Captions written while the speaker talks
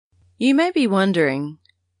You may be wondering,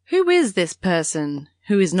 who is this person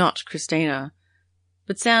who is not Christina,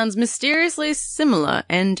 but sounds mysteriously similar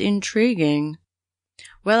and intriguing?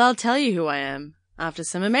 Well, I'll tell you who I am after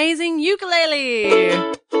some amazing ukulele!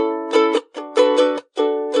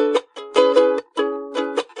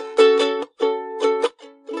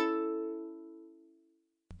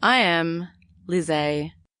 I am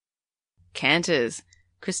Lizzay Canters,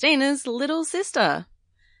 Christina's little sister.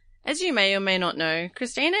 As you may or may not know,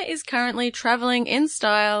 Christina is currently travelling in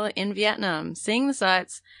style in Vietnam, seeing the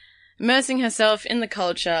sights, immersing herself in the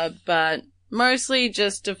culture, but mostly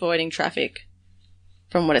just avoiding traffic,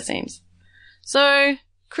 from what it seems. So,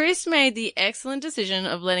 Chris made the excellent decision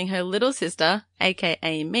of letting her little sister,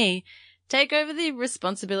 aka me, take over the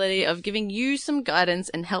responsibility of giving you some guidance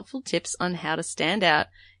and helpful tips on how to stand out,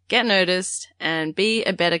 get noticed, and be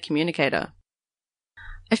a better communicator.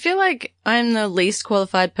 I feel like I'm the least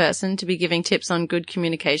qualified person to be giving tips on good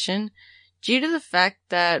communication due to the fact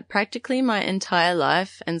that practically my entire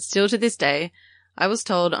life, and still to this day, I was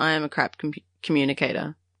told I am a crap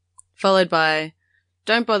communicator. Followed by,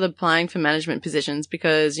 don't bother applying for management positions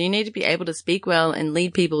because you need to be able to speak well and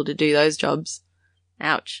lead people to do those jobs.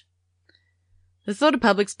 Ouch. The thought of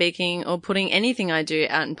public speaking or putting anything I do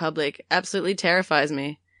out in public absolutely terrifies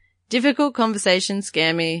me. Difficult conversations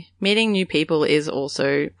scare me. Meeting new people is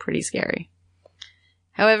also pretty scary.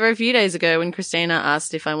 However, a few days ago when Christina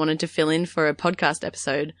asked if I wanted to fill in for a podcast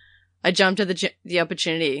episode, I jumped at the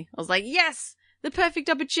opportunity. I was like, yes! The perfect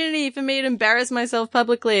opportunity for me to embarrass myself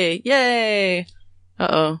publicly. Yay!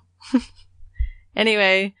 Uh-oh.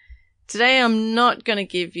 Anyway, today I'm not going to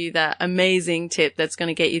give you that amazing tip that's going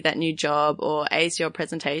to get you that new job or ace your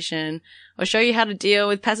presentation or show you how to deal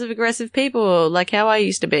with passive-aggressive people like how I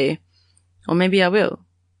used to be. Or maybe I will.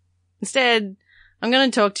 Instead, I'm going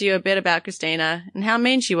to talk to you a bit about Christina and how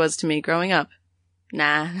mean she was to me growing up.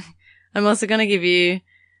 Nah, I'm also going to give you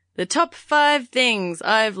the top 5 things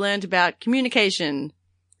I've learned about communication.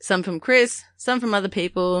 Some from Chris, some from other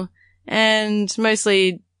people, and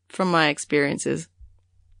mostly from my experiences.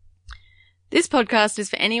 This podcast is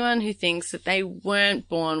for anyone who thinks that they weren't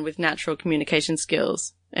born with natural communication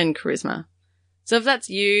skills and charisma. So if that's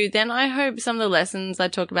you, then I hope some of the lessons I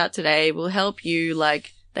talk about today will help you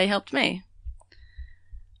like they helped me.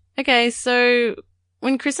 Okay, so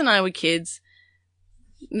when Chris and I were kids,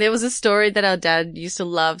 there was a story that our dad used to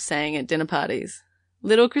love saying at dinner parties.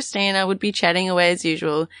 Little Christina would be chatting away as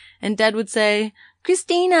usual, and Dad would say,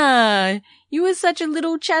 "Christina, you were such a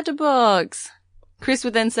little chatterbox." Chris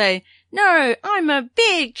would then say, "No, I'm a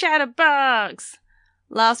big chatterbox."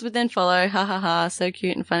 Laughs would then follow, ha ha ha, so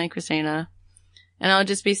cute and funny, Christina. And I would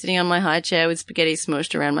just be sitting on my high chair with spaghetti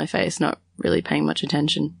smooshed around my face, not really paying much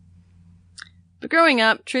attention. But growing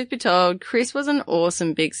up, truth be told, Chris was an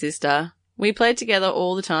awesome big sister. We played together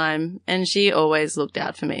all the time, and she always looked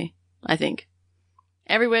out for me, I think.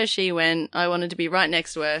 Everywhere she went, I wanted to be right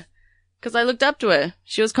next to her, because I looked up to her.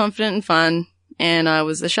 She was confident and fun, and I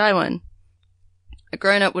was the shy one. A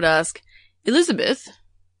grown-up would ask, "Elizabeth?"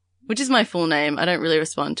 which is my full name. I don't really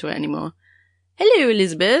respond to it anymore. "Hello,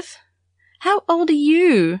 Elizabeth. How old are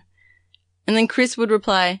you?" And then Chris would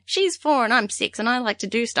reply, "She's 4 and I'm 6 and I like to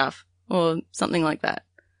do stuff," or something like that.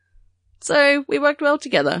 So we worked well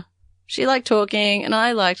together. She liked talking and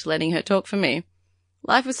I liked letting her talk for me.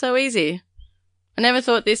 Life was so easy. I never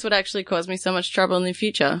thought this would actually cause me so much trouble in the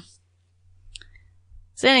future.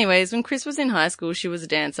 So anyways, when Chris was in high school, she was a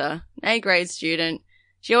dancer, an A-grade student.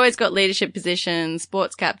 She always got leadership positions,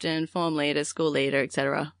 sports captain, form leader, school leader,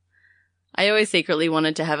 etc. I always secretly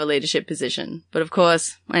wanted to have a leadership position, but of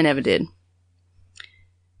course, I never did.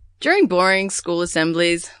 During boring school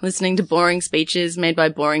assemblies, listening to boring speeches made by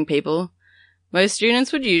boring people, most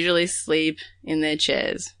students would usually sleep in their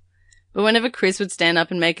chairs. But whenever Chris would stand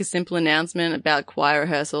up and make a simple announcement about choir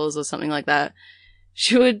rehearsals or something like that,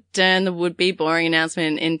 she would turn the would-be boring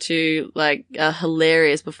announcement into, like, a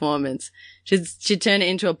hilarious performance. She'd turn it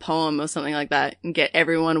into a poem or something like that and get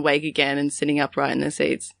everyone awake again and sitting upright in their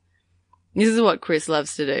seats. This is what Chris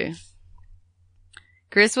loves to do.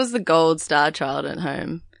 Chris was the gold star child at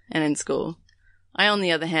home and in school. I, on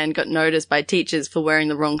the other hand, got noticed by teachers for wearing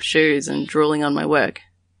the wrong shoes and drooling on my work.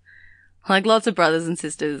 Like lots of brothers and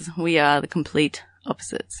sisters, we are the complete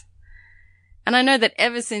opposites. And I know that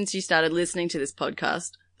ever since you started listening to this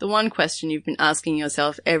podcast, the one question you've been asking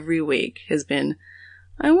yourself every week has been,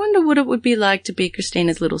 I wonder what it would be like to be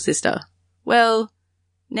Christina's little sister. Well,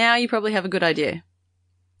 now you probably have a good idea.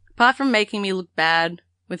 Apart from making me look bad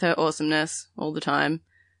with her awesomeness all the time,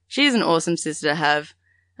 she is an awesome sister to have,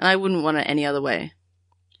 and I wouldn't want it any other way.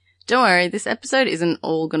 Don't worry, this episode isn't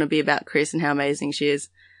all going to be about Chris and how amazing she is.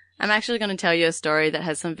 I'm actually going to tell you a story that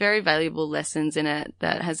has some very valuable lessons in it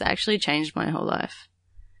that has actually changed my whole life.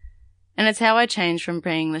 And it's how I changed from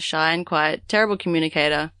being the shy and quiet, terrible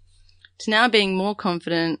communicator to now being more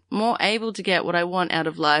confident, more able to get what I want out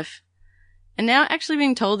of life, and now actually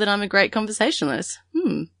being told that I'm a great conversationalist.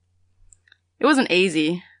 It wasn't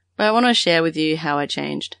easy, but I want to share with you how I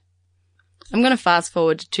changed. I'm going to fast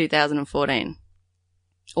forward to 2014.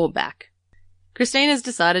 Or back. Christina's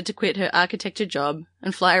decided to quit her architecture job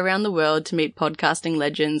and fly around the world to meet podcasting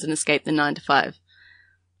legends and escape the 9-to-5.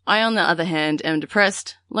 I, on the other hand, am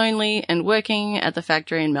depressed, lonely, and working at the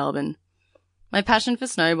factory in Melbourne. My passion for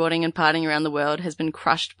snowboarding and partying around the world has been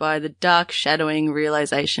crushed by the dark, shadowing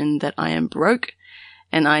realization that I am broke,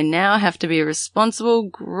 and I now have to be responsible,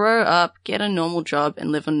 grow up, get a normal job, and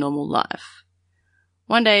live a normal life.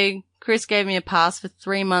 One day, Chris gave me a pass for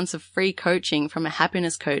 3 months of free coaching from a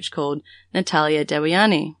happiness coach called Natalia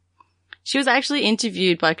Dewiani. She was actually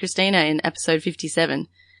interviewed by Christina in episode 57,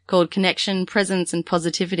 called Connection, Presence, and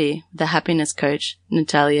Positivity, the happiness coach,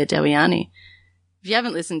 Natalia Dewiani. If you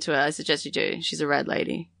haven't listened to her, I suggest you do. She's a rad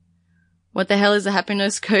lady. What the hell is a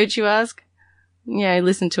happiness coach, you ask? Yeah,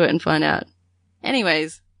 listen to it and find out.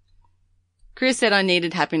 Anyways, Chris said I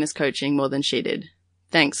needed happiness coaching more than she did.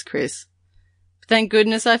 Thanks, Chris. Thank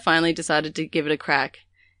goodness I finally decided to give it a crack,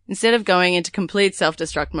 instead of going into complete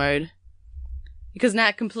self-destruct mode, because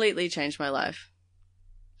Nat completely changed my life.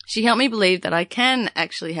 She helped me believe that I can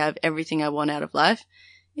actually have everything I want out of life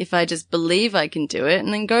if I just believe I can do it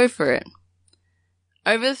and then go for it.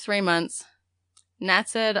 Over the 3 months, Nat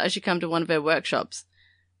said I should come to one of her workshops,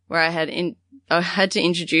 where I had to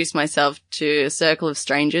introduce myself to a circle of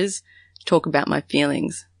strangers to talk about my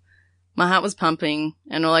feelings. My heart was pumping,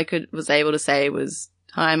 and all I was able to say was,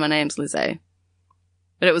 "Hi, my name's Lizzay."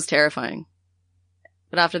 But it was terrifying.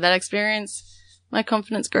 But after that experience, my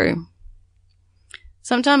confidence grew.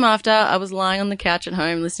 Sometime after, I was lying on the couch at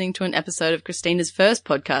home listening to an episode of Christina's first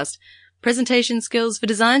podcast, Presentation Skills for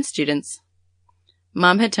Design Students.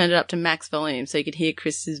 Mum had turned it up to max volume so you could hear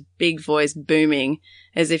Chris's big voice booming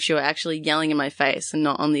as if she were actually yelling in my face and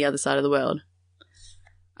not on the other side of the world.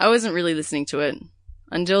 I wasn't really listening to it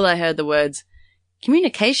until I heard the words,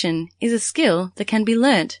 "Communication is a skill that can be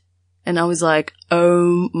learnt." And I was like,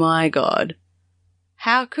 oh my God.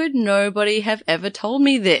 How could nobody have ever told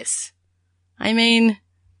me this? I mean,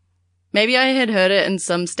 maybe I had heard it in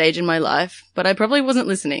some stage in my life, but I probably wasn't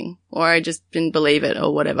listening, or I just didn't believe it,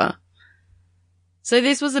 or whatever. So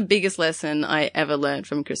this was the biggest lesson I ever learned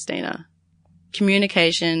from Christina.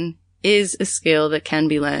 Communication is a skill that can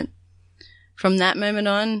be learnt. From that moment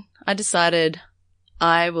on, I decided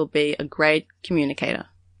I will be a great communicator.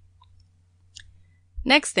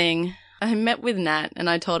 Next thing, I met with Nat and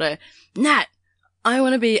I told her, "Nat, I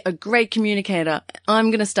want to be a great communicator.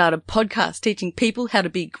 I'm going to start a podcast teaching people how to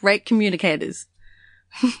be great communicators."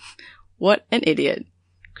 What an idiot.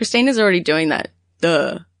 Christina's already doing that.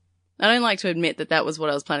 Duh. I don't like to admit that that was what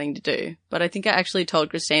I was planning to do, but I think I actually told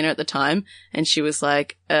Christina at the time, and she was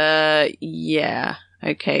like, yeah,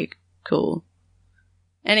 okay, cool.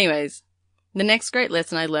 Anyways, the next great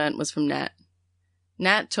lesson I learned was from Nat.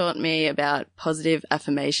 Nat taught me about positive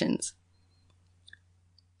affirmations.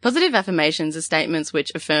 Positive affirmations are statements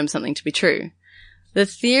which affirm something to be true. The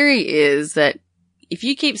theory is that if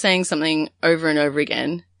you keep saying something over and over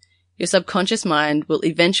again, your subconscious mind will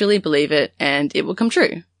eventually believe it and it will come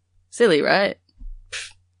true. Silly, right?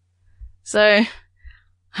 So,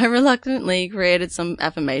 I reluctantly created some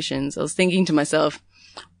affirmations. I was thinking to myself,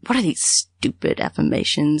 what are these stupid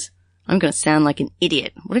affirmations? I'm going to sound like an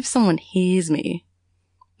idiot. What if someone hears me?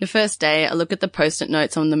 The first day, I look at the post-it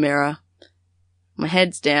notes on the mirror. My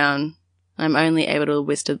head's down. I'm only able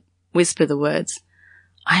to whisper the words,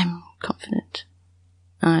 "I'm confident.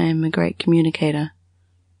 I'm a great communicator.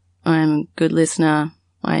 I'm a good listener.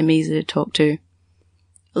 I am easy to talk to."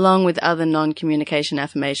 Along with other non-communication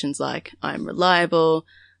affirmations like, "I'm reliable,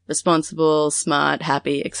 responsible, smart,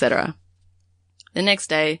 happy," etc. The next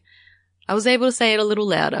day, I was able to say it a little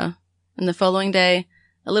louder, and the following day,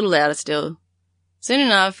 a little louder still. Soon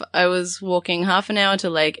enough, I was walking half an hour to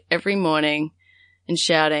Lake every morning and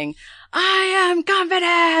shouting, "I am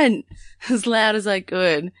confident!" as loud as I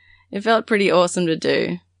could. It felt pretty awesome to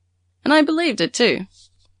do. And I believed it too.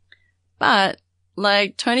 But,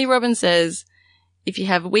 like Tony Robbins says, if you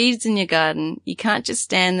have weeds in your garden, you can't just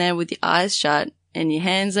stand there with your eyes shut and your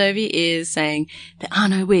hands over your ears saying, "There are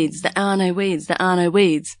no weeds, there are no weeds, there are no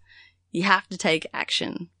weeds." You have to take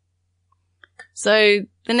action. So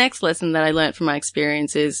the next lesson that I learned from my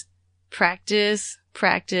experience is practice,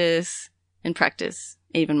 practice, and practice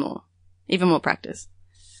even more. Even more practice.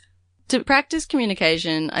 To practice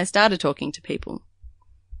communication, I started talking to people.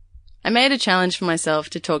 I made a challenge for myself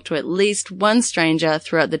to talk to at least one stranger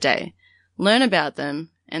throughout the day, learn about them,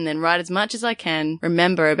 and then write as much as I can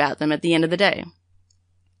remember about them at the end of the day.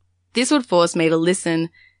 This would force me to listen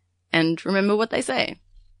and remember what they say.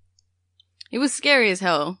 It was scary as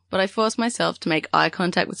hell, but I forced myself to make eye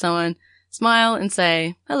contact with someone, smile and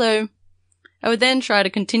say, hello. I would then try to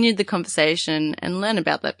continue the conversation and learn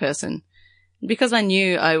about that person. Because I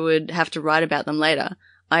knew I would have to write about them later,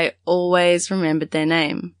 I always remembered their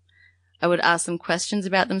name. I would ask them questions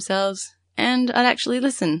about themselves, and I'd actually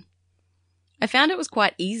listen. I found it was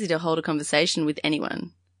quite easy to hold a conversation with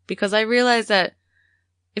anyone, because I realized that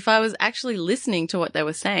if I was actually listening to what they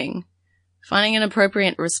were saying, finding an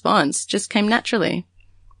appropriate response just came naturally.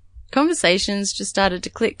 Conversations just started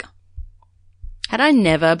to click. Had I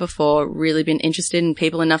never before really been interested in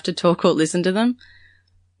people enough to talk or listen to them?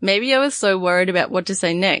 Maybe I was so worried about what to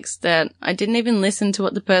say next that I didn't even listen to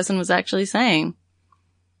what the person was actually saying.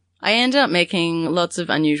 I ended up making lots of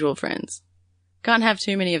unusual friends. Can't have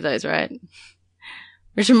too many of those, right?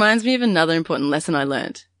 Which reminds me of another important lesson I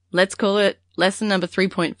learned. Let's call it lesson number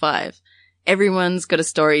 3.5. Everyone's got a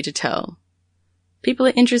story to tell. People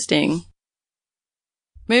are interesting.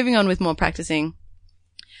 Moving on with more practicing.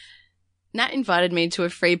 Nat invited me to a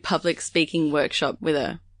free public speaking workshop with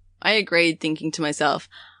her. I agreed, thinking to myself,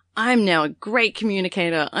 I'm now a great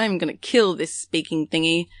communicator. I'm going to kill this speaking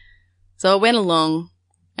thingy. So I went along,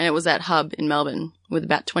 and it was at Hub in Melbourne with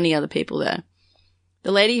about 20 other people there.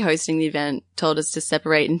 The lady hosting the event told us to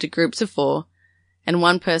separate into groups of 4, and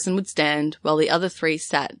one person would stand while the other 3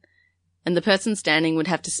 sat, and the person standing would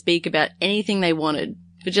have to speak about anything they wanted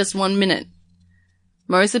for just 1 minute.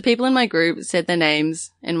 Most of the people in my group said their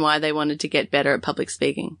names and why they wanted to get better at public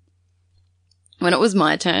speaking. When it was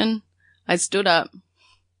my turn, I stood up.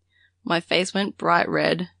 My face went bright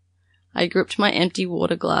red. I gripped my empty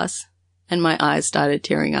water glass, and my eyes started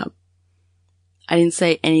tearing up. I didn't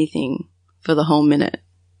say anything for the whole minute,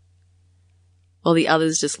 while the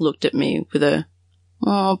others just looked at me with a,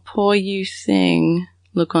 oh, poor you thing,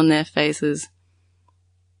 look on their faces.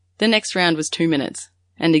 The next round was 2 minutes,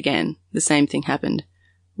 and again, the same thing happened.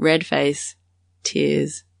 Red face,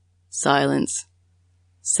 tears, silence,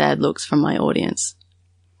 sad looks from my audience.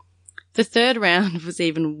 The third round was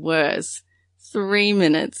even worse. 3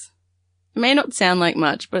 minutes. It may not sound like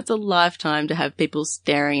much, but it's a lifetime to have people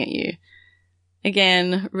staring at you.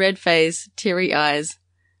 Again, red face, teary eyes.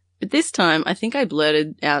 But this time, I think I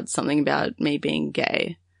blurted out something about me being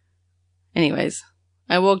gay. Anyways,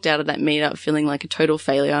 I walked out of that meetup feeling like a total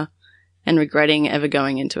failure and regretting ever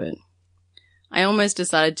going into it. I almost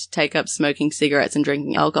decided to take up smoking cigarettes and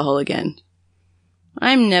drinking alcohol again.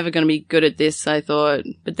 I'm never going to be good at this, I thought,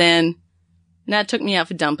 but then Nat took me out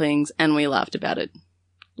for dumplings and we laughed about it.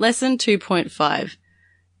 Lesson 2.5.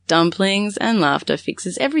 Dumplings and laughter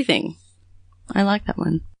fixes everything. I like that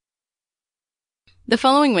one. The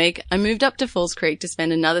following week, I moved up to Falls Creek to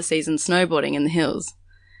spend another season snowboarding in the hills.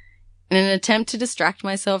 In an attempt to distract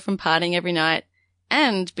myself from partying every night,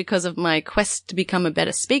 and because of my quest to become a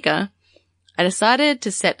better speaker, I decided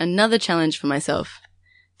to set another challenge for myself,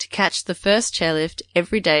 to catch the first chairlift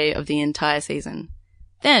every day of the entire season.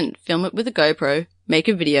 Then film it with a GoPro, make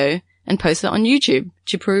a video, and post it on YouTube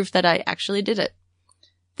to prove that I actually did it.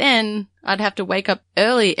 Then I'd have to wake up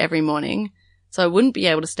early every morning, so I wouldn't be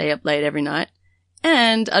able to stay up late every night,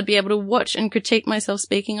 and I'd be able to watch and critique myself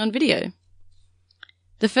speaking on video.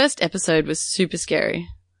 The first episode was super scary.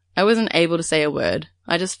 I wasn't able to say a word.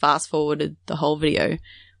 I just fast-forwarded the whole video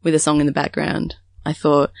with a song in the background. I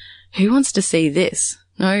thought, who wants to see this?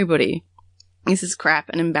 Nobody. This is crap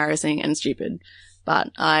and embarrassing and stupid.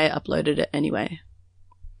 But I uploaded it anyway.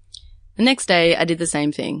 The next day, I did the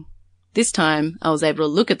same thing. This time, I was able to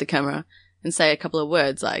look at the camera and say a couple of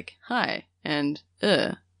words like, hi, and,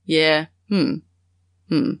 yeah,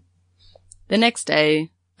 The next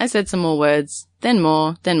day, I said some more words, then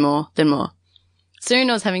more. Soon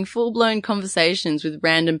I was having full-blown conversations with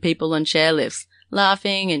random people on chairlifts,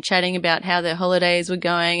 laughing and chatting about how their holidays were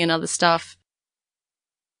going and other stuff.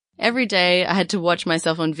 Every day, I had to watch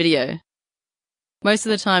myself on video. Most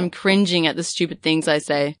of the time cringing at the stupid things I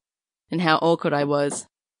say and how awkward I was.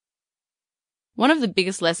 One of the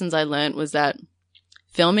biggest lessons I learnt was that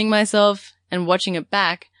filming myself and watching it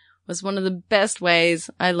back was one of the best ways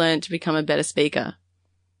I learnt to become a better speaker.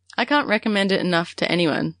 I can't recommend it enough to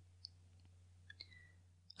anyone.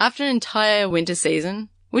 After an entire winter season,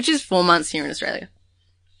 which is 4 months here in Australia,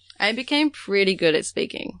 I became pretty good at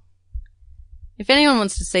speaking. If anyone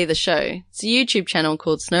wants to see the show, it's a YouTube channel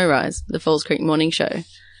called Snowrise, the Falls Creek Morning Show.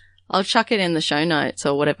 I'll chuck it in the show notes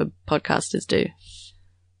or whatever podcasters do.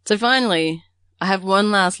 So finally, I have one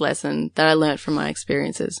last lesson that I learnt from my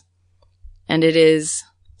experiences. and it is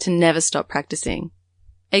to never stop practicing,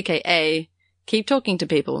 aka keep talking to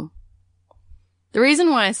people. The reason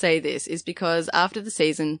why I say this is because after the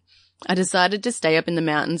season, I decided to stay up in the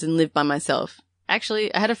mountains and live by myself.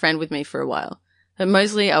 Actually, I had a friend with me for a while, but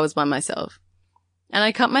mostly I was by myself. And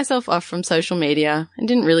I cut myself off from social media and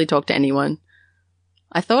didn't really talk to anyone.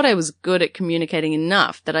 I thought I was good at communicating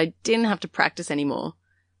enough that I didn't have to practice anymore,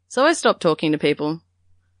 so I stopped talking to people.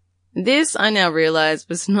 This, I now realize,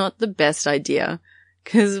 was not the best idea,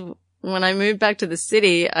 because when I moved back to the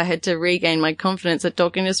city, I had to regain my confidence at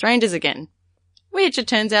talking to strangers again, which it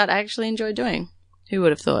turns out I actually enjoy doing. Who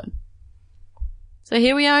would have thought? So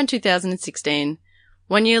here we are in 2016,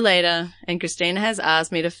 1 year later, and Christina has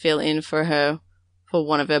asked me to fill in for her for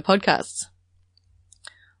one of her podcasts.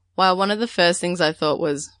 While one of the first things I thought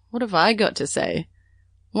was, what have I got to say?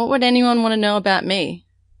 What would anyone want to know about me?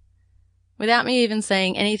 Without me even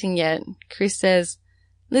saying anything yet, Chris says,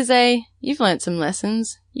 Lizzay, you've learnt some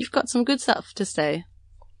lessons. You've got some good stuff to say.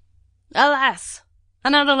 Alas!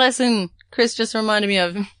 Another lesson Chris just reminded me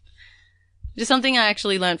of. Just something I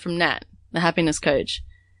actually learned from Nat, the happiness coach.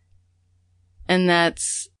 And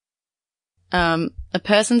that's, a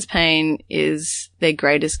person's pain is their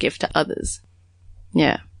greatest gift to others.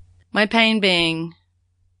 Yeah. My pain being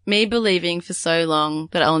me believing for so long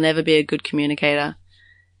that I'll never be a good communicator,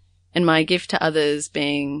 and my gift to others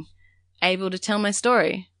being able to tell my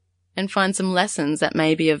story and find some lessons that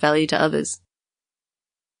may be of value to others.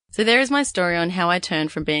 So there is my story on how I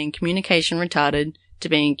turned from being communication retarded to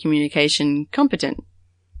being communication competent.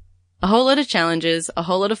 A whole lot of challenges, a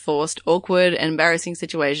whole lot of forced, awkward, and embarrassing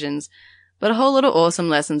situations, but a whole lot of awesome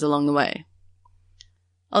lessons along the way.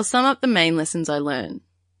 I'll sum up the main lessons I learned.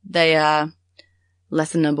 They are: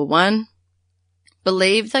 lesson number 1,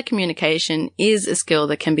 believe that communication is a skill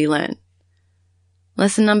that can be learned.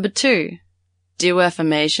 Lesson number 2, do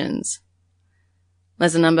affirmations.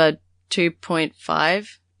 Lesson number 2.5,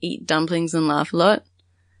 eat dumplings and laugh a lot.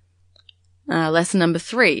 Lesson number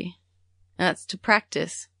 3, that's to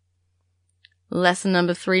practice. Lesson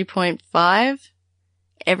number 3.5,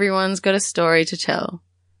 everyone's got a story to tell.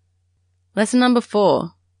 Lesson number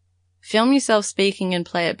 4, film yourself speaking and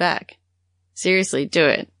play it back. Seriously, do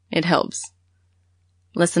it. It helps.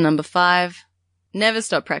 Lesson number 5, never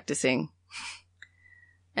stop practicing.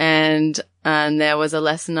 And there was a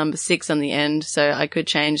lesson number 6 on the end, so I could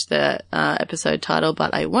change the episode title,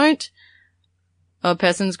 but I won't. A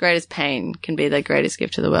person's greatest pain can be their greatest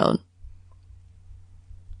gift to the world.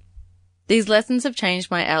 These lessons have changed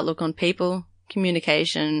my outlook on people,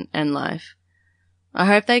 communication, and life. I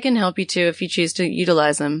hope they can help you too if you choose to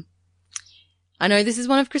utilize them. I know this is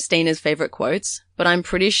one of Christina's favorite quotes, but I'm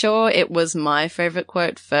pretty sure it was my favorite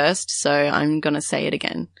quote first, so I'm going to say it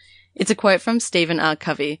again. It's a quote from Stephen R.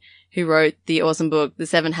 Covey, who wrote the awesome book, The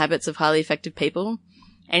 7 Habits of Highly Effective People.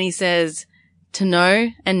 And he says, to know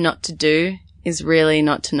and not to do is really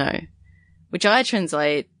not to know, which I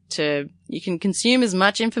translate to, you can consume as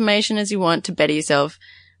much information as you want to better yourself,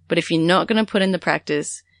 but if you're not going to put in the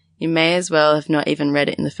practice, you may as well have not even read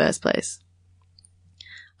it in the first place.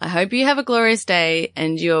 I hope you have a glorious day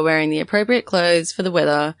and you are wearing the appropriate clothes for the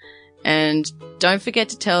weather, and don't forget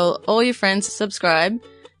to tell all your friends to subscribe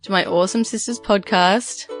to my Awesome Sisters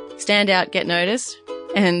podcast, stand out, get noticed,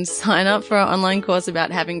 and sign up for our online course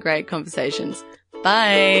about having great conversations.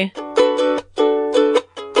 Bye!